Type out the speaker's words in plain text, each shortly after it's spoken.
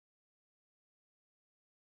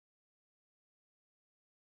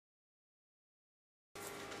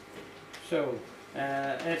So,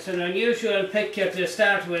 it's an unusual picture to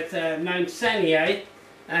start with, Mount Sinai,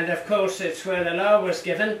 and of course it's where the law was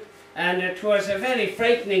given, and it was a very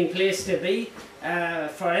frightening place to be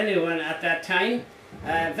for anyone at that time.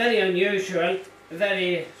 Very unusual,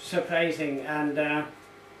 very surprising, and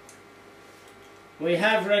we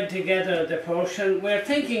have read together the portion. We're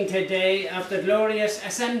thinking today of the glorious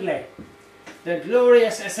assembly. The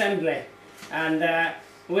glorious assembly. And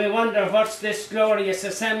we wonder what's this glorious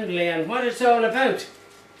assembly and what it's all about.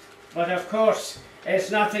 But of course, it's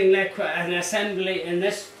nothing like an assembly in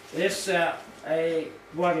this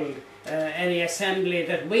world, any assembly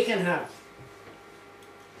that we can have.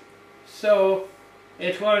 So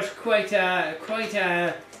it was quite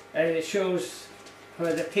a it shows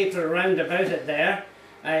where the people round about it there.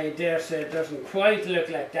 I dare say it doesn't quite look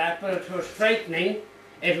like that, but it was frightening,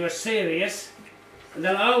 it was serious.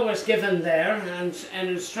 The law was given there, and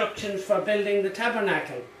instructions for building the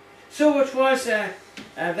tabernacle. So it was a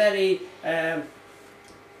very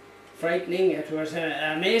frightening, it was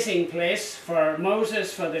an amazing place for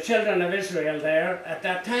Moses, for the children of Israel there at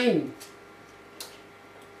that time.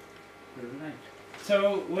 Right.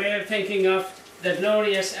 So we're thinking of the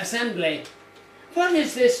glorious assembly. What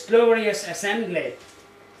is this glorious assembly?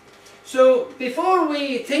 So before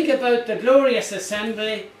we think about the glorious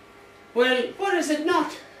assembly, well, what is it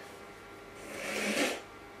not?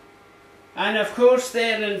 And of course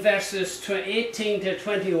there in verses 18 to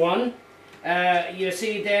 21, you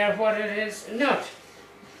see there what it is not.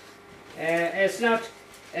 It's not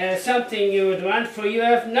something you would want, for you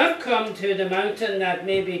have not come to the mountain that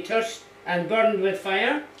may be touched and burned with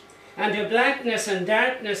fire, and to blackness and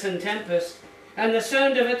darkness and tempest, and the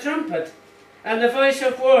sound of a trumpet, and the voice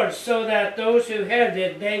of words, so that those who heard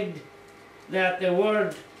it begged that the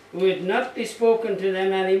word would not be spoken to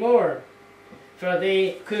them any more, for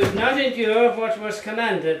they could not endure what was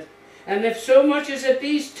commanded. And if so much as a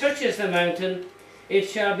beast touches the mountain, it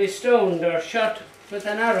shall be stoned or shot with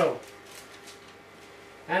an arrow.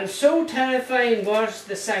 And so terrifying was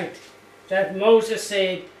the sight that Moses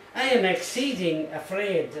said, I am exceeding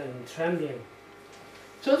afraid and trembling.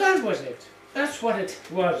 So that was it. That's what it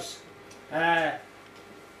was.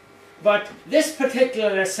 But this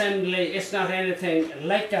particular assembly is not anything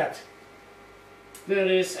like that. There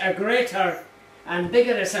is a greater and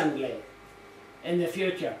bigger assembly in the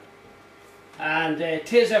future. And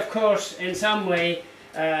it is, of course, in some way,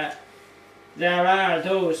 there are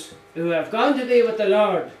those who have gone to be with the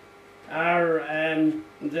Lord, are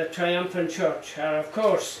the triumphant church, are of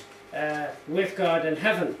course with God in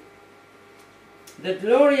heaven. The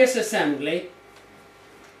glorious assembly.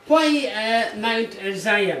 Why Mount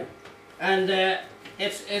Zion? And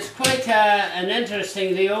it's quite an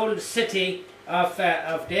interesting, the old city of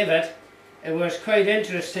David. It was quite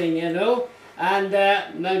interesting, you know. And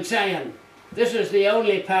Mount Zion. This was the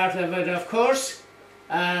only part of it, of course.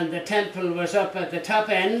 And the temple was up at the top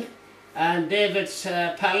end. And David's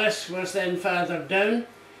palace was then farther down.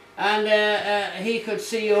 And he could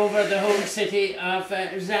see over the whole city of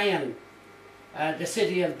Zion. The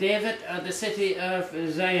city of David, or the city of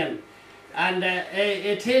Zion. And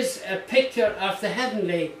it is a picture of the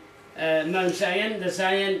heavenly Mount Zion, the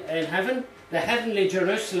Zion in heaven, the heavenly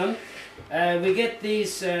Jerusalem. We get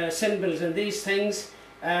these symbols and these things,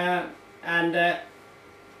 and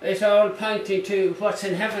it's all pointing to what's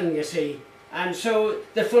in heaven, you see. And so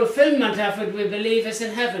the fulfillment of it, we believe, is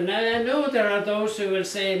in heaven. Now, I know there are those who will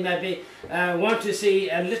say maybe want to see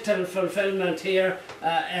a little fulfillment here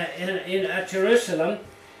at Jerusalem,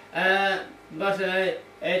 but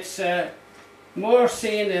it's more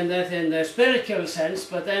seen in the spiritual sense,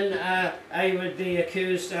 but then I would be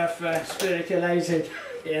accused of spiritualizing,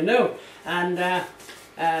 you know, and that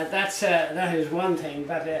is one thing,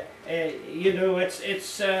 but you know,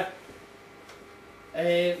 it's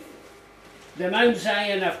the Mount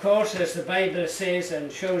Zion, of course, as the Bible says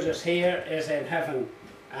and shows us here, is in heaven,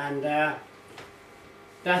 and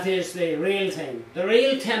that is the real thing. The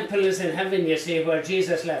real temple is in heaven, you see, where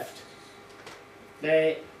Jesus left.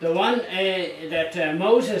 The one that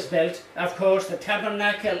Moses built, of course, the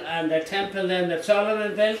tabernacle and the temple then that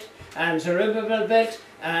Solomon built and Zerubbabel built,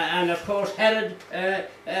 and of course Herod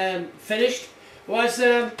finished, was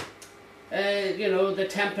you know, the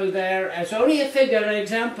temple there as only a figure, an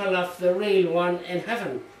example of the real one in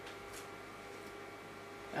heaven.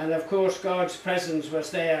 And of course God's presence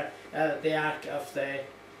was there, the Ark of the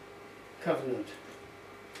Covenant.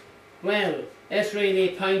 Well, it's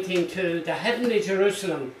really pointing to the heavenly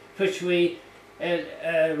Jerusalem, which we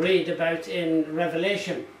read about in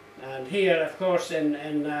Revelation. And here, of course, in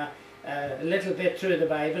a little bit through the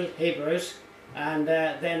Bible, Hebrews, and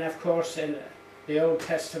then, of course, in the Old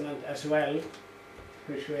Testament as well,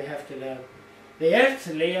 which we have to learn. The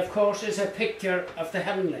earthly, of course, is a picture of the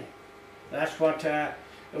heavenly. That's what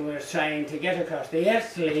we're trying to get across. The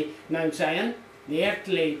earthly Mount Zion, the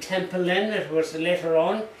earthly temple then, it was later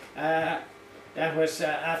on, that was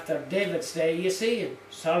after David's day, you see.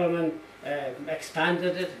 Solomon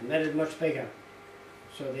expanded it, made it much bigger.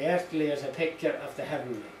 So the earthly is a picture of the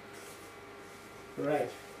heavenly. Right.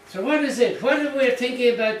 So what is it? What are we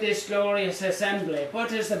thinking about this glorious assembly? What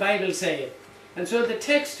does the Bible say? And so the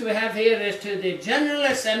text we have here is to the general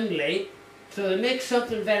assembly, so they make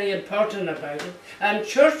something very important about it, and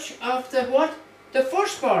church of the what? The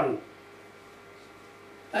firstborn.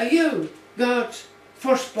 Are you God's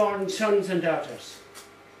firstborn sons and daughters?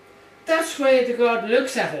 That's the way God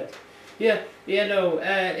looks at it. Yeah, you know,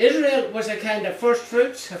 Israel was a kind of first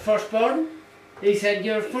fruits, a firstborn. He said,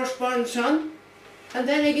 you're firstborn son. And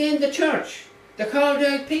then again the church, the called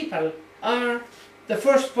out people, are the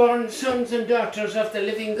firstborn sons and daughters of the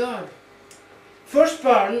living God.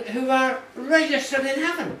 Firstborn who are registered in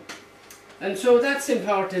heaven. And so that's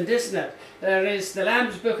important, isn't it? There is the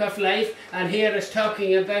Lamb's Book of Life, and here is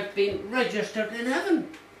talking about being registered in heaven.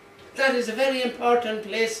 That is a very important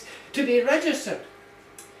place to be registered.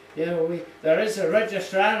 You know, there is a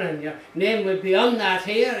registrar, and your name would be on that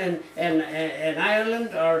here in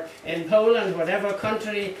Ireland or in Poland, whatever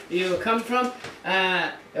country you come from,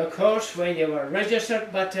 of course, when you were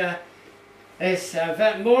registered, but it's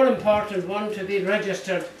a more important one to be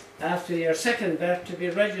registered after your second birth, to be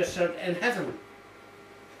registered in heaven.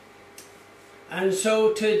 And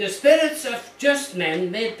so to the spirits of just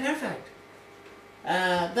men made perfect.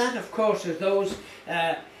 That, of course, is those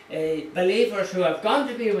believers who have gone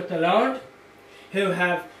to be with the Lord, who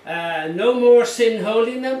have no more sin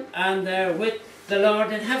holding them, and they're with the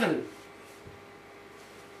Lord in heaven.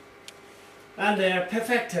 And they're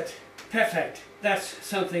perfected. Perfect. That's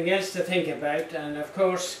something else to think about. And of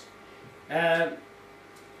course, there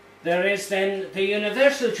is then the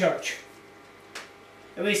universal church.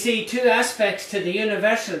 We see two aspects to the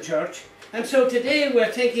universal church. And so today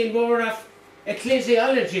we're thinking more of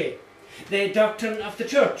ecclesiology, the doctrine of the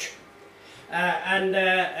church.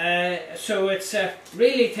 So it's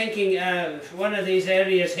really thinking one of these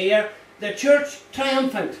areas here, the church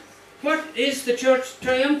triumphant. What is the church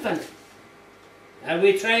triumphant? Are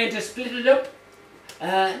we trying to split it up?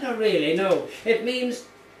 Not really, no. It means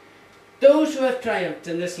those who have triumphed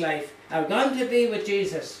in this life have gone to be with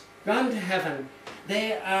Jesus, gone to heaven.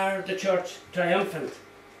 They are the church triumphant.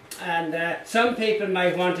 And some people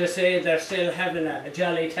might want to say they're still having a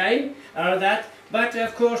jolly time, or that. But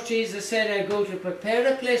of course Jesus said, I go to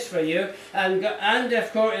prepare a place for you. And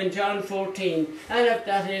of course in John 14, and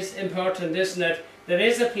that is important, isn't it? There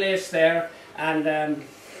is a place there, and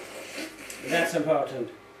that's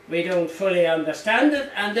important. We don't fully understand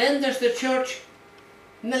it. And then there's the church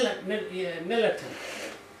militant.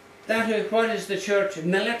 What is the church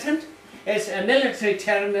militant? It's a military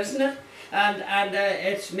term, isn't it? And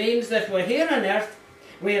it means that we're here on earth,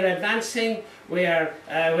 we're advancing, we've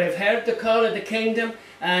heard the call of the kingdom,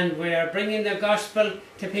 and we're bringing the gospel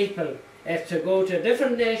to people. It's to go to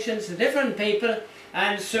different nations, to different people,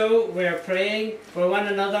 and so we're praying for one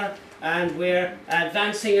another, and we're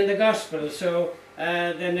advancing in the gospel. So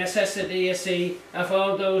the necessity, you see, of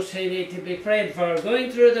all those who need to be prayed for,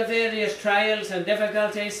 going through the various trials and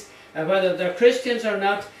difficulties, whether they're Christians or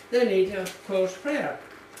not, they need, of course, prayer.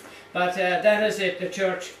 But that is it, the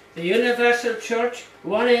church, the universal church.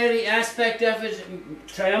 One area aspect of it is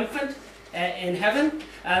triumphant in heaven,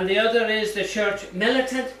 and the other is the church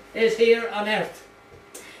militant, is here on earth,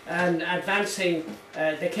 and advancing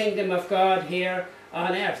the kingdom of God here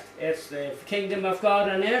on earth. It's the kingdom of God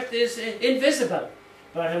on earth is invisible,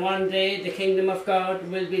 but in one day the kingdom of God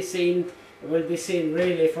will be seen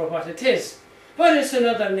really for what it is. But it's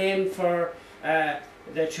another name for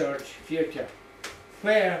the church future.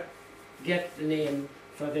 Where get the name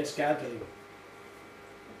for this gathering?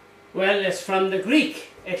 Well, it's from the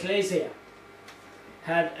Greek ecclesia.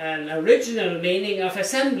 Had an original meaning of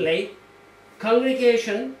assembly,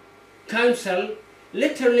 congregation, council,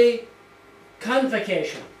 literally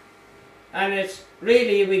convocation. And it's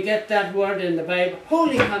really, we get that word in the Bible,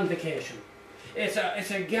 holy convocation.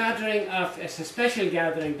 It's a gathering of, it's a special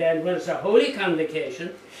gathering then, when it's a holy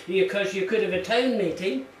convocation, because you could have a town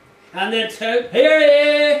meeting, and they'd say, hear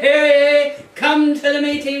ye, come to the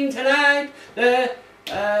meeting tonight,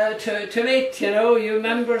 to meet, you know, you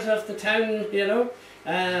members of the town, you know,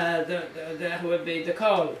 that would be the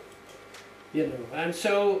call, you know. And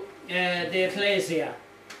so the ecclesia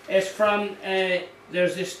is from,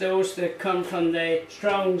 there's those that come from the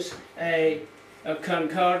Strong's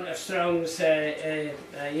Strong's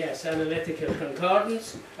yes, analytical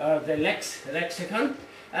concordance, or the lexicon,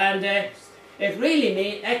 and it really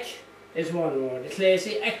means ek is one word.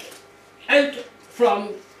 Ecclesia, ek, out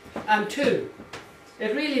from and to.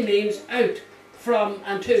 It really means out from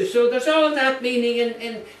and to. So there's all that meaning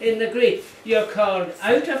in the Greek. You're called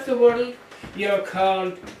out of the world. You're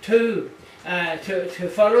called to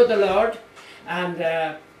follow the Lord,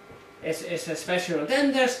 and it's a special.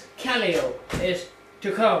 Then there's kaleo, is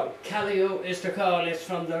to call. Kaleo is to call. It's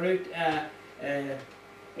from the root.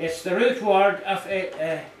 It's the root word of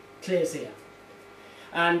ecclesia,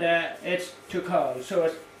 and it's to call.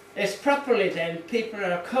 So it's properly then people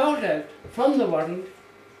are called out from the world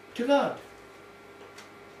to God,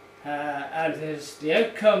 and is the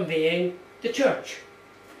outcome being the church,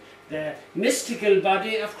 the mystical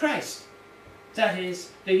body of Christ. That is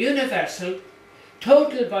the universal,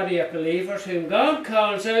 total body of believers whom God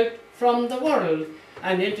calls out from the world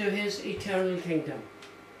and into his eternal kingdom.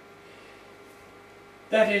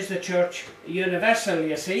 That is the church universal,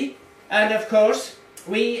 you see. And of course,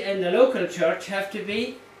 we in the local church have to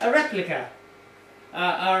be a replica,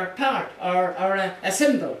 or part, or a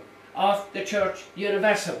symbol of the church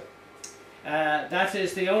universal. That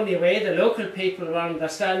is the only way the local people will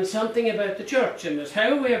understand something about the church, and it's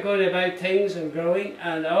how we are going about things and growing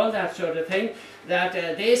and all that sort of thing, that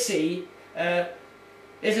they see,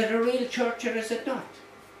 is it a real church or is it not?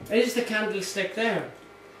 Is the candlestick there?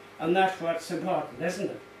 And that's what's important, isn't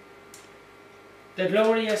it? The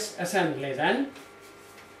glorious assembly then.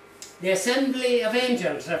 The assembly of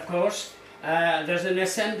angels, of course. There's an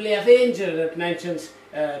assembly of angels that mentions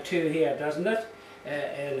two here, doesn't it?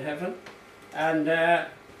 In heaven. And then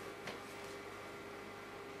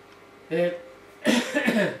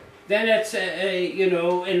it's, you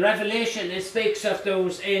know, in Revelation it speaks of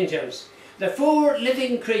those angels. The 4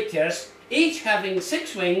 living creatures, each having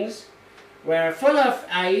 6 wings, were full of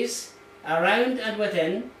eyes around and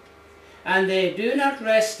within, and they do not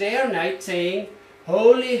rest day or night, saying,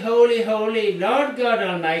 Holy, holy, holy, Lord God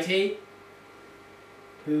Almighty,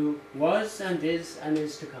 who was and is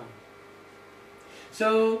to come.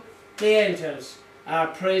 So the angels are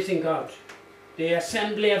praising God. The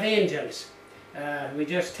assembly of angels. We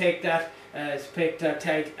just take that, pick that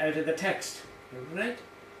tag out of the text. Right?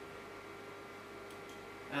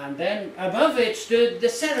 And then above it stood the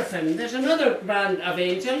seraphim. There's another band of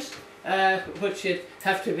angels, which you'd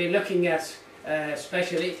have to be looking at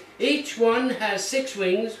especially. Each one has 6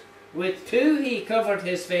 wings. With 2 he covered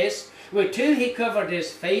his face, with 2 he covered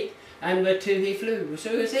his feet, and with 2 he flew.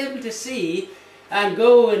 So he was able to see and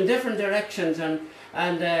go in different directions, and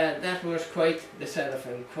that was quite the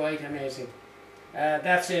seraphim, quite amazing.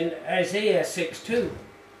 That's in Isaiah 6:2,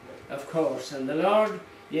 of course. And the Lord,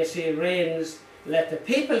 you see, reigns. Let the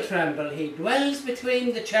people tremble. He dwells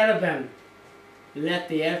between the cherubim. Let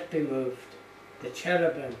the earth be moved. The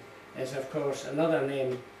cherubim is, of course, another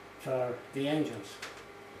name for the angels.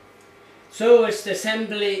 So it's the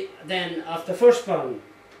assembly then of the firstborn.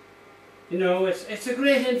 You know, it's a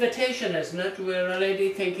great invitation, isn't it? We're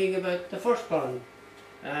already thinking about the firstborn.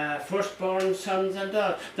 Firstborn sons and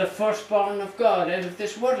daughters. The firstborn of God out of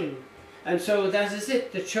this world. And so that is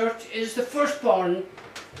it. The church is the firstborn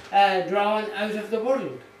drawn out of the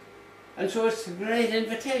world. And so it's a great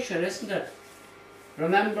invitation, isn't it?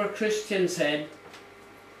 Remember, Christian said,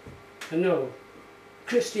 no,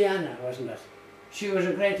 Christiana, wasn't it? She was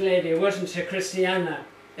a great lady, wasn't she, Christiana?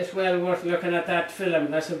 It's well worth looking at that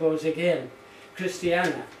film, I suppose, again.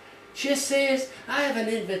 Christiana. She says, I have an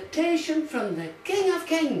invitation from the King of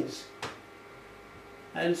Kings.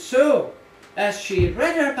 And so, as she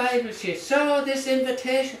read her Bible, she saw this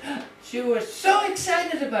invitation. She was so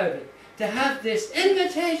excited about it, to have this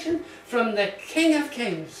invitation from the King of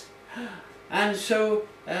Kings. And so,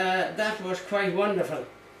 that was quite wonderful.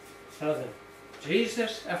 So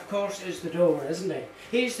Jesus, of course, is the door, isn't he?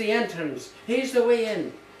 He's the entrance. He's the way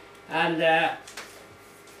in. And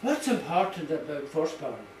what's important about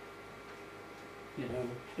firstborn? You know,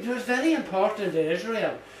 it was very important in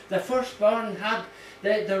Israel. The firstborn had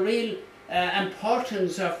the real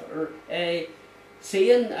importance of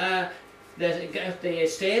seeing the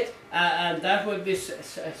estate, and that would be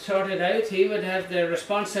sorted out. He would have the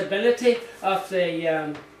responsibility of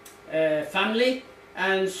the family,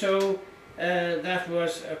 and so that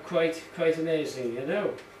was quite amazing, you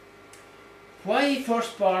know. Why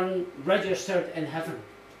firstborn registered in heaven?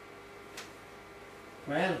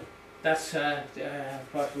 Well, that's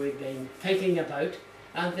what we've been thinking about,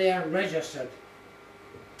 and they are registered.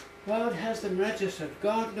 God has them registered.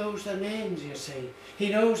 God knows their names, you see. He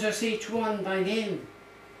knows us each one by name.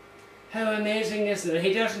 How amazing is it?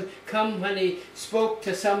 He doesn't come when he spoke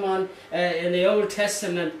to someone in the Old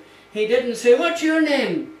Testament. He didn't say, "What's your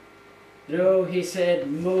name?" No, he said,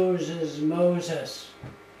 "Moses, Moses."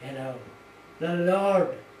 You know, the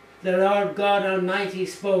Lord God Almighty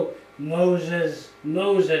spoke, "Moses,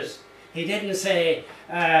 Moses." He didn't say,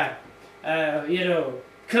 you know,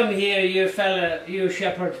 "Come here, you fella, you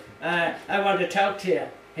shepherd, I want to talk to you."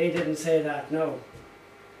 He didn't say that, no.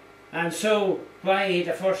 And so, why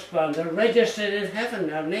the firstborn? They're registered in heaven.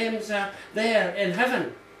 Our names are there in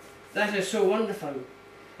heaven. That is so wonderful.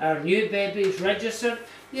 Our new babies registered?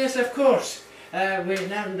 Yes, of course. We've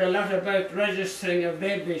learned a lot about registering of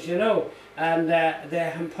babies, you know, and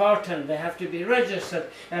they're important. They have to be registered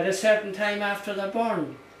at a certain time after they're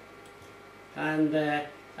born. And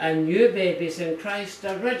new babies in Christ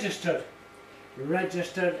are registered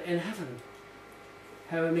in heaven.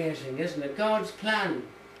 How amazing, isn't it? God's plan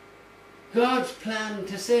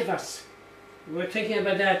to save us. We were thinking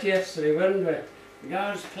about that yesterday, weren't we?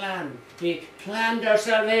 God's plan. He planned our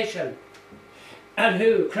salvation. And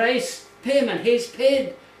who? Christ's payment. He's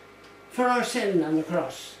paid for our sin on the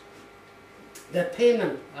cross. The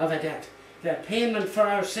payment of a debt. The payment for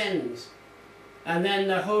our sins. And then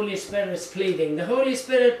the Holy Spirit's pleading. The Holy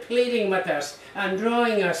Spirit pleading with us and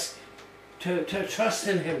drawing us to trust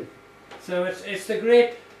in Him. So it's the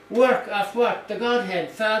great work of what? The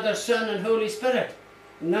Godhead, Father, Son and Holy Spirit.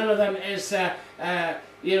 None of them is,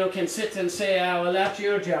 you know, can sit and say, "Oh, well, that's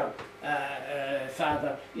your job,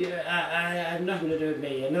 Father. I have nothing to do with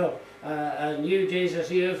me, you know. And you,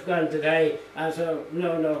 Jesus, you've gone to die." And so,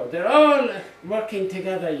 no. They're all working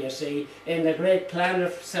together, you see, in the great plan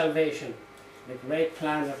of salvation, the great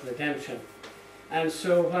plan of redemption. And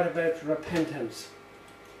so what about repentance?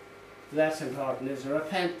 That's important, is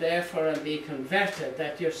repent therefore and be converted,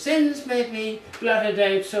 that your sins may be blotted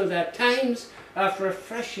out, so that times of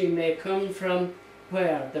refreshing may come from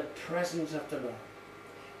where? The presence of the Lord.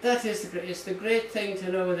 That is the great thing,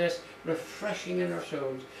 to know this refreshing in our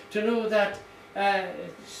souls, to know that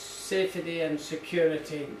safety and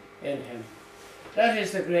security in Him. That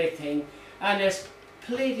is the great thing, and it's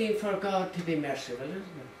pleading for God to be merciful, isn't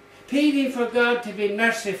it? Pleading for God to be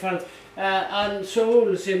merciful on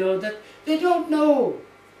souls, you know, that they don't know.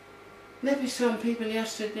 Maybe some people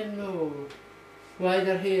yesterday didn't know why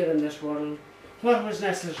they're here in this world, what was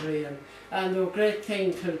necessary, and the great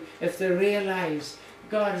thing to, if they realise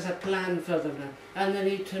God has a plan for them, and they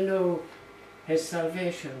need to know His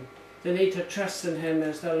salvation. They need to trust in Him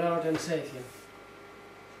as their Lord and Saviour.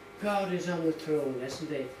 God is on the throne, isn't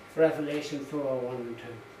He? Revelation 4:1 and 2.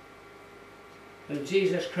 And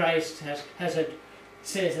Jesus Christ has it,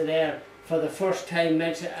 says it there, for the first time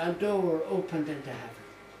mentioned, a door opened into heaven.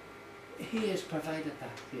 He has provided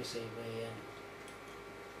that, you see, way in.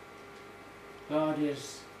 God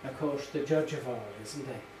is, of course, the judge of all, isn't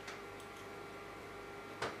He?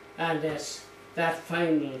 And it's that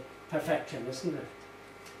final perfection, isn't it?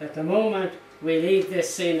 At the moment we leave this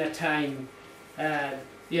scene of time,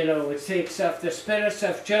 you know, it speaks of the spirits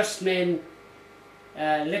of just men,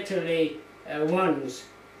 literally ones,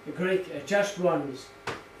 the Greek, just ones,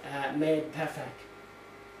 made perfect.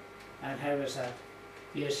 And how is that?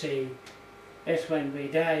 You see, it's when we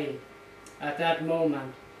die, at that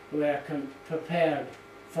moment we are prepared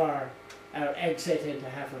for our exit into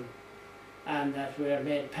heaven, and that we are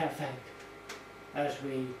made perfect as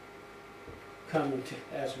we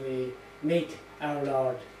as we meet our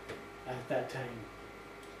Lord at that time.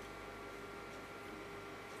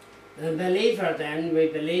 The believer then, we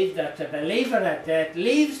believe that the believer at death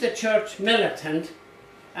leaves the church militant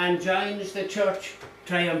and joins the church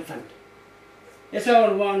triumphant. It's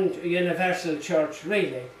all one universal church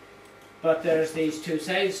really, but there's these two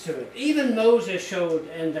sides to it. Even Moses showed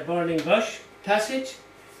in the burning bush passage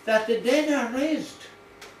that the dead are raised,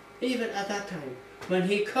 even at that time. When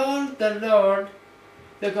he called the Lord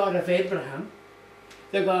the God of Abraham,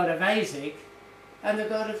 the God of Isaac, and the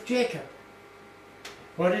God of Jacob.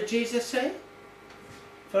 What did Jesus say?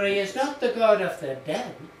 For He is not the God of the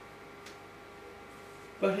dead,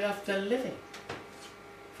 but of the living.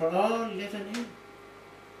 For all live in Him.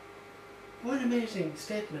 What an amazing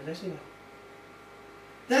statement, isn't it?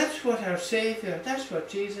 That's what our Saviour, that's what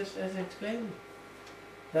Jesus is explaining.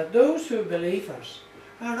 That those who believe us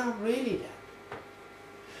are not really dead.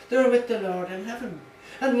 They're with the Lord in heaven.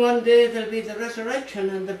 And one day there'll be the resurrection,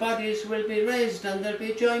 and the bodies will be raised, and they'll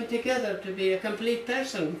be joined together to be a complete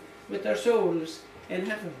person with their souls in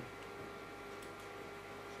heaven.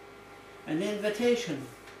 An invitation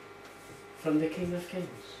from the King of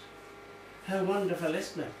Kings. How wonderful,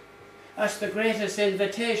 isn't it? That's the greatest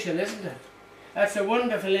invitation, isn't it? That's a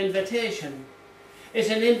wonderful invitation. It's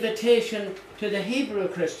an invitation to the Hebrew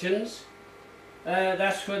Christians.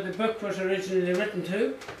 That's where the book was originally written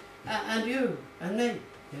to, and you and me.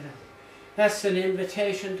 You know, that's an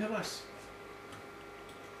invitation to us.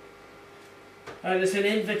 And it's an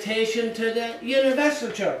invitation to the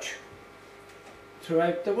universal church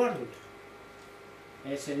throughout the world.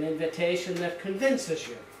 It's an invitation that convinces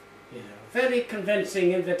you. You know, very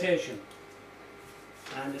convincing invitation.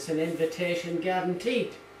 And it's an invitation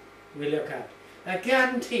guaranteed, we look at.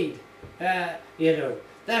 Guaranteed, you know,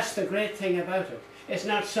 that's the great thing about it. It's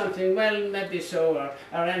not something, well, maybe so,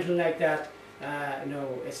 or anything like that.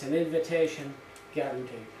 No, it's an invitation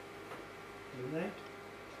guaranteed. Right?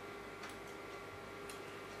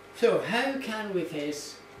 So, how can we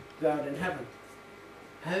face God in heaven?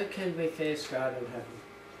 How can we face God in heaven?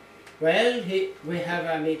 Well, we have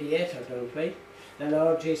a mediator, don't we? The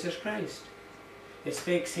Lord Jesus Christ. It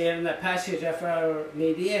speaks here in the passage of our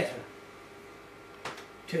mediator.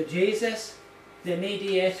 To Jesus, the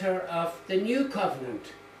mediator of the new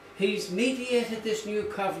covenant. He's mediated this new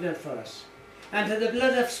covenant for us. And to the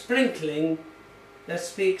blood of sprinkling that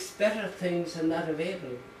speaks better things than that of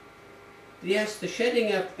Abel. Yes, the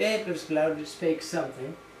shedding of Abel's blood speaks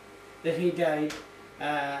something, that he died,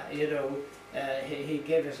 you know, he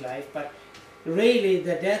gave his life, but really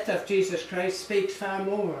the death of Jesus Christ speaks far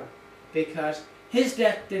more, because his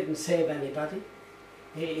death didn't save anybody.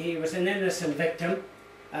 He was an innocent victim,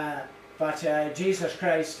 but Jesus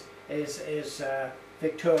Christ is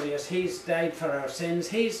victorious. He's died for our sins.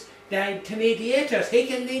 He's died to mediate us. He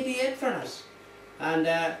can mediate for us. And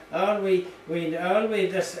all we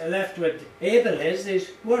just left with Abel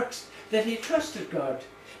is works, that he trusted God.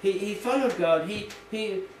 He followed God.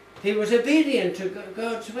 He was obedient to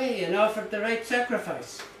God's way and offered the right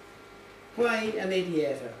sacrifice. Why a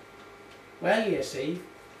mediator? Well, you see,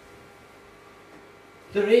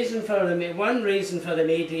 one reason for the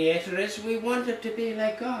mediator is we wanted to be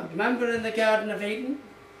like God. Remember in the Garden of Eden?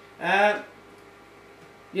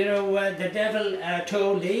 You know, the devil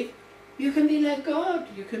told Eve, you can be like God,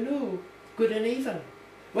 you can know good and evil.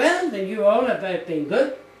 Well, they knew all about being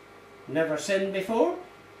good, never sinned before,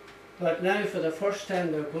 but now for the first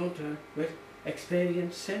time they're going to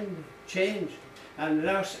experience sin, change, and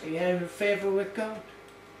loss favour with God.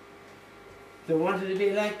 They wanted to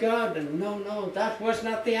be like God, and no, that was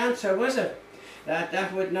not the answer, was it?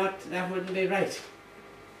 That wouldn't be right.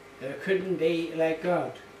 They couldn't be like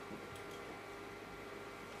God.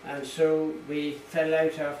 And so we fell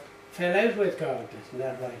out with God, isn't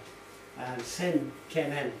that right? And sin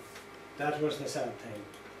came in. That was the sad thing.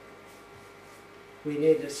 We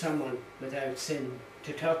needed someone without sin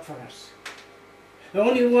to talk for us. The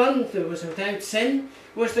only one that was without sin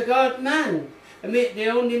was the God-man, the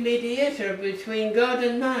only mediator between God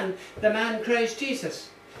and man, the man Christ Jesus.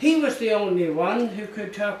 He was the only one who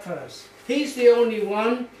could talk for us. He's the only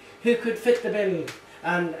one who could fit the bill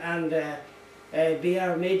and be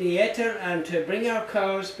our mediator and to bring our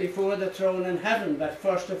cause before the throne in heaven. But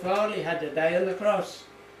first of all, he had to die on the cross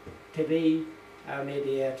to be our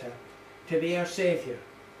mediator, to be our Saviour,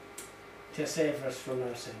 to save us from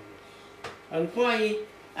our sins. And why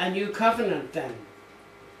a new covenant then?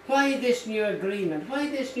 Why this new agreement? Why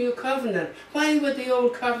this new covenant? Why would the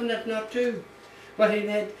old covenant not do what he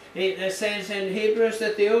did? It says in Hebrews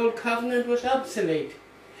that the old covenant was obsolete.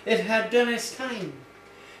 It had done its time.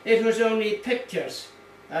 It was only pictures,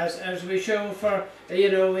 as we show for,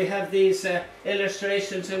 you know, we have these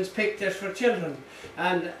illustrations and pictures for children,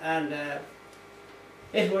 and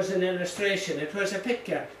it was an illustration, it was a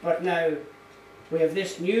picture, but now we have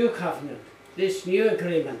this new covenant, this new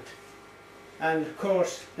agreement, and of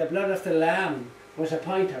course the blood of the Lamb was a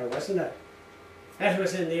pointer, wasn't it? That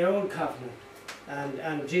was in the old covenant,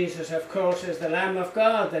 and Jesus, of course, is the Lamb of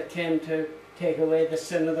God that came to take away the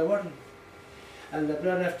sin of the world. And the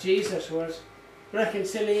blood of Jesus was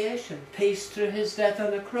reconciliation, peace through his death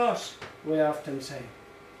on the cross, we often say.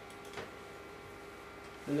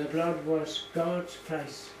 And the blood was God's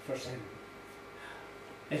price for sin.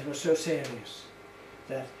 It was so serious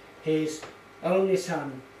that his only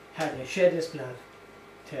Son had to shed his blood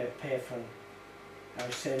to pay for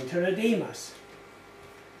our sin, to redeem us.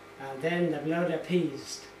 And then the blood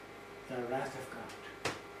appeased the wrath of God.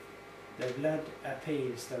 The blood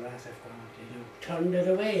appeased the wrath of God, you know, turned it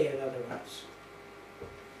away, in other words.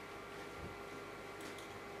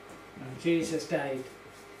 And Jesus died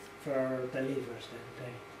for believers that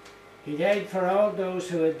day. He died for all those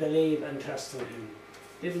who would believe and trust in him.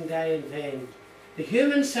 Didn't die in vain. The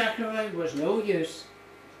human sacrifice was no use,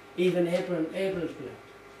 even Abel's blood.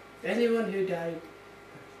 Anyone who died,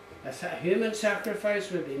 a human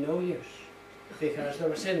sacrifice would be no use, because they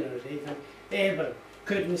were sinners. Even Abel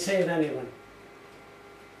couldn't save anyone.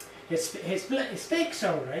 He speaks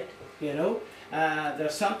all right, you know.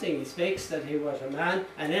 There's something he speaks, that he was a man,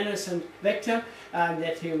 an innocent victim, and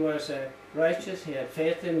that he was righteous, he had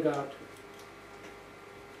faith in God.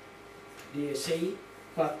 Do you see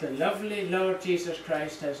what the lovely Lord Jesus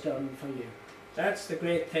Christ has done for you? That's the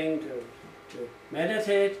great thing, to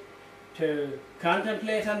meditate, to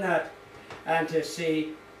contemplate on that, and to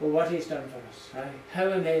see what he's done for us. Right? How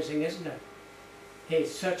amazing, isn't it? He's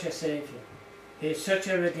such a Saviour. He's such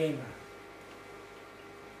a Redeemer.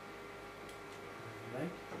 Right?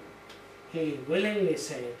 He willingly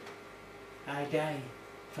said, I die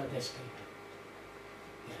for this people.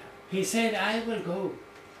 Yeah. He said, I will go.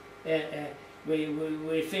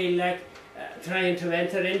 We feel like trying to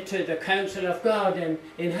enter into the council of God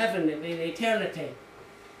in heaven, in eternity.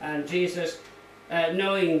 And Jesus,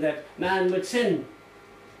 knowing that man would sin,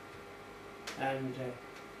 and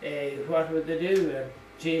what would they do?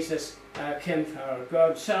 Jesus or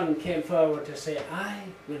God's Son came forward to say, I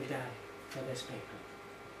will die for this people.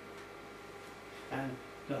 And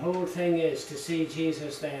the whole thing is to see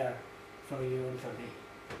Jesus there for you and for me,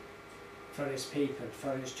 for his people,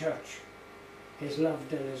 for his church. He's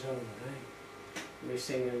loved in his own, right? We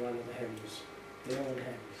sing in one of the hymns, the old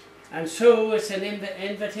hymns. And so it's an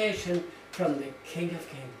invitation from the King of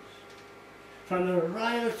Kings, from the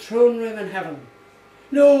royal throne room in heaven.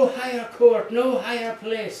 No higher court, no higher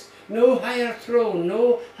place, no higher throne,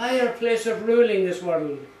 no higher place of ruling this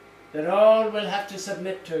world that all will have to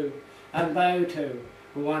submit to and bow to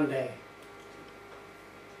one day.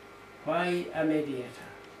 Why a mediator?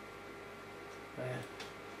 Well,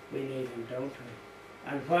 we need him, don't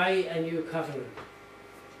we? And why a new covenant?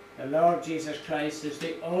 The Lord Jesus Christ is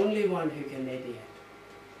the only one who can mediate.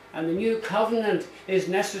 And the new covenant is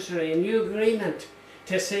necessary, a new agreement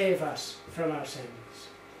to save us from our sins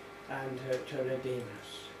and to redeem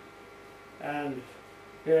us. And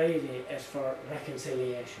really is for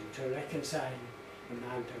reconciliation, to reconcile the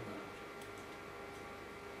man to God.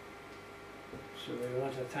 So we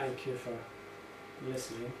want to thank you for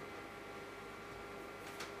listening.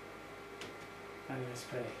 And let's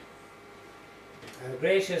pray.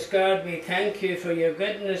 Gracious God, we thank you for your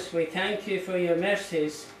goodness, we thank you for your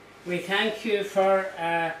mercies, we thank you for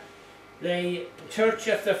the Church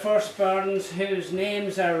of the Firstborns whose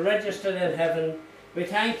names are registered in heaven. We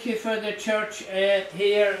thank you for the church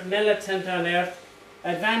here militant on earth,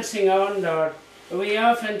 advancing on, Lord. We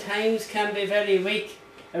oftentimes can be very weak,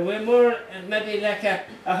 and we're more maybe like a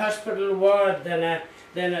hospital ward than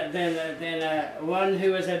one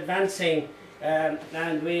who is advancing.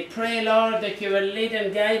 And we pray, Lord, that you will lead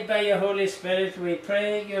and guide by your Holy Spirit. We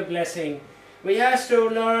pray your blessing. We ask, O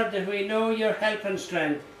Lord, that we know your help and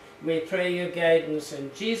strength. We pray your guidance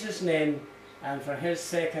in Jesus' name and for his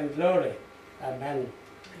sake and glory. Amen.